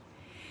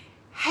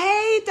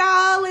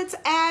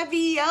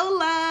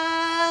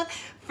Abiola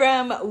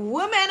from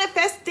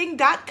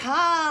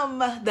womanifesting.com,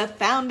 the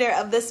founder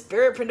of the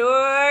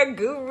Spiritpreneur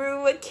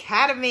Guru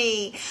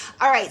Academy.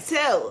 All right,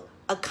 so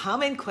a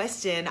common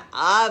question,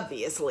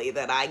 obviously,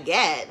 that I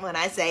get when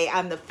I say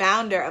I'm the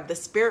founder of the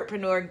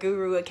Spiritpreneur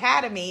Guru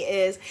Academy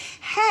is,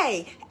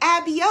 hey,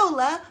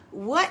 Abiola,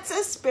 what's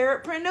a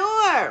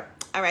spiritpreneur?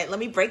 All right, let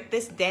me break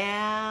this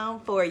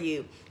down for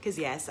you. Because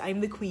yes, I'm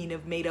the queen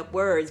of made up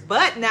words,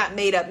 but not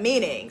made up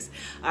meanings.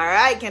 All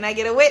right, can I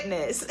get a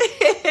witness? A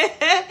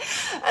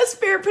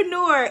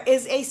spiritpreneur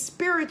is a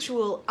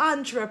spiritual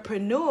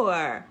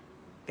entrepreneur.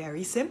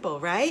 Very simple,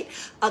 right?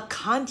 A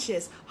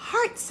conscious,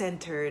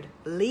 heart-centered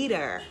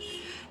leader.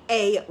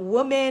 A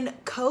woman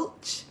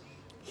coach,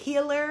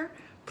 healer,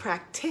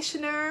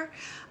 practitioner,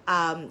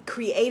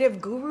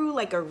 creative guru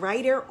like a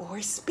writer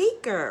or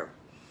speaker.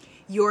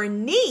 Your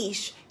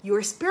niche,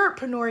 your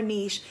spiritpreneur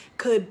niche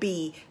could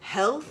be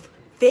health,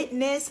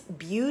 fitness,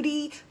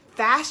 beauty,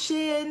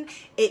 fashion.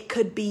 It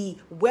could be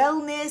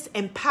wellness,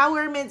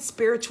 empowerment,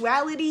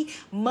 spirituality,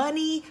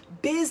 money,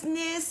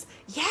 business.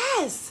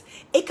 Yes,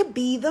 it could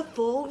be the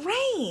full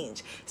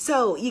range.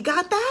 So you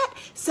got that?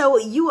 So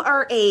you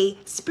are a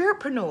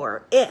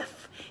spiritpreneur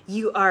if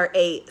you are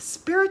a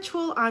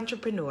spiritual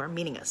entrepreneur,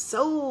 meaning a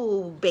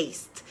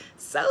soul-based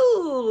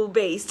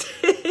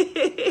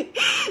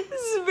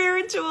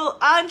spiritual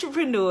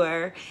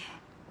entrepreneur,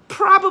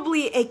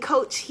 probably a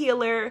coach,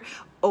 healer,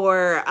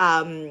 or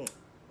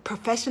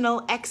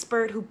professional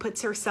expert who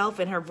puts herself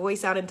and her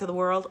voice out into the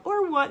world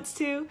or wants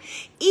to.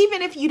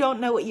 Even if you don't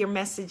know what your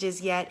message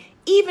is yet,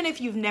 even if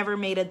you've never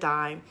made a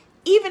dime,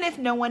 even if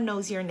no one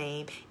knows your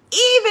name,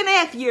 even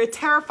if you're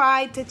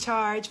terrified to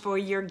charge for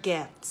your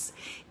gifts,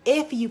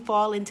 if you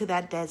fall into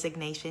that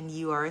designation,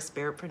 you are a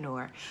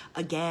spiritpreneur.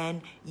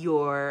 Again,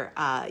 your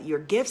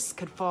gifts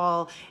could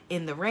fall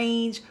in the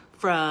range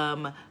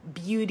from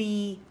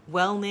beauty,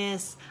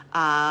 wellness,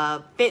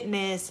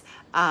 fitness,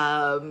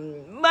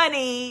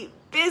 money,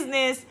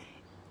 business.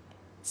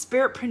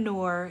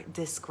 Spiritpreneur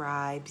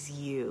describes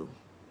you.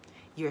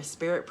 Your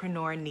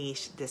spiritpreneur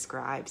niche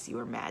describes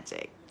your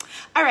magic.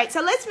 All right,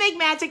 so let's make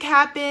magic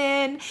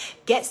happen.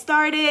 Get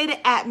started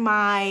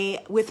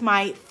with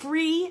my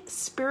free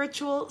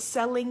Spiritual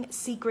Selling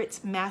Secrets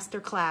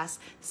Masterclass.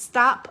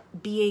 Stop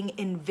being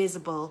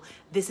invisible.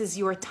 This is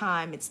your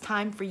time. It's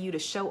time for you to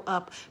show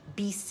up,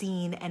 be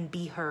seen, and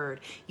be heard.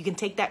 You can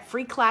take that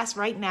free class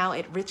right now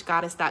at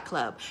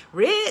richgoddess.club.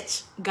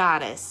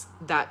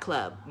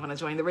 Richgoddess.club. Want to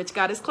join the Rich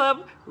Goddess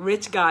Club?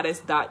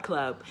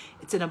 Richgoddess.club.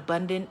 It's an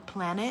abundant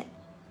planet.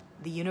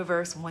 The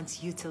universe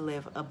wants you to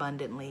live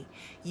abundantly.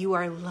 You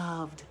are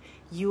loved.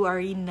 You are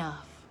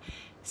enough.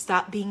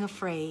 Stop being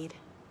afraid.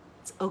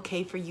 It's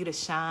okay for you to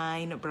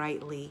shine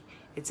brightly.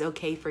 It's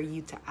okay for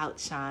you to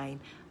outshine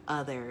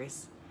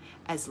others,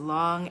 as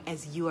long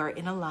as you are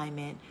in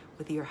alignment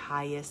with your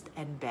highest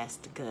and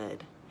best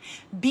good.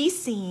 Be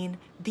seen,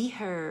 be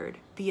heard,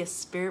 be a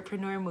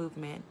spiritpreneur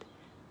movement.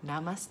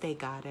 Namaste,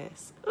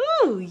 goddess.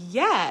 Ooh,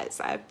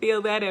 yes, I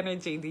feel that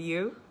energy. Do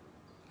you?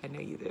 I know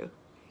you do.